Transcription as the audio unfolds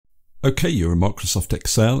Okay, you're in Microsoft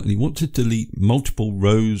Excel and you want to delete multiple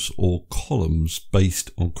rows or columns based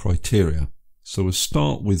on criteria. So we'll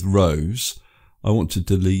start with rows. I want to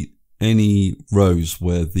delete any rows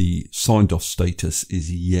where the signed off status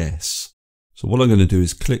is yes. So what I'm going to do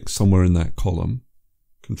is click somewhere in that column,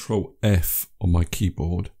 Control F on my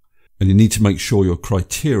keyboard, and you need to make sure your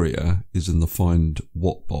criteria is in the Find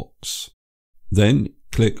What box. Then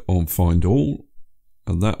click on Find All,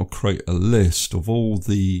 and that will create a list of all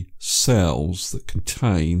the cells that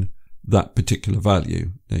contain that particular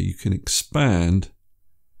value. Now you can expand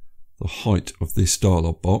the height of this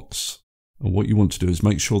dialog box, and what you want to do is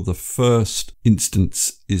make sure the first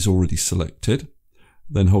instance is already selected.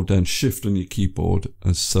 Then hold down Shift on your keyboard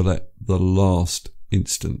and select the last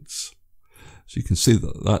instance. So you can see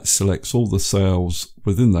that that selects all the cells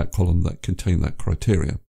within that column that contain that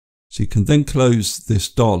criteria. So you can then close this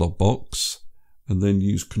dialog box and then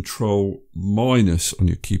use Control- on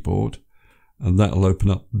your keyboard, and that'll open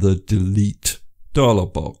up the Delete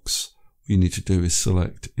dialog box. What you need to do is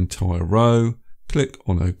select entire row, click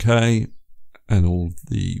on OK, and all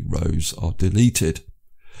the rows are deleted.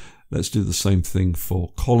 Let's do the same thing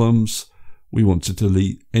for columns. We want to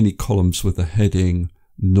delete any columns with a heading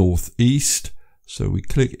Northeast. So we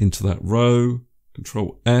click into that row,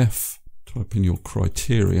 Control F, type in your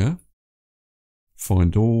criteria,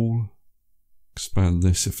 find all, expand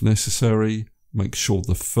this if necessary, make sure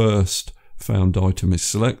the first found item is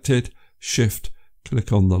selected, Shift,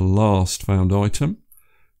 click on the last found item,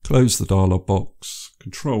 close the dialog box,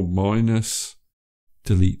 Control-,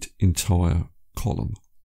 delete entire column.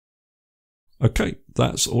 Okay,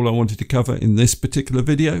 that's all I wanted to cover in this particular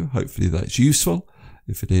video. Hopefully that's useful.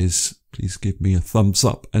 If it is, please give me a thumbs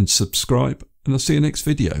up and subscribe, and I'll see you next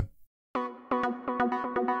video.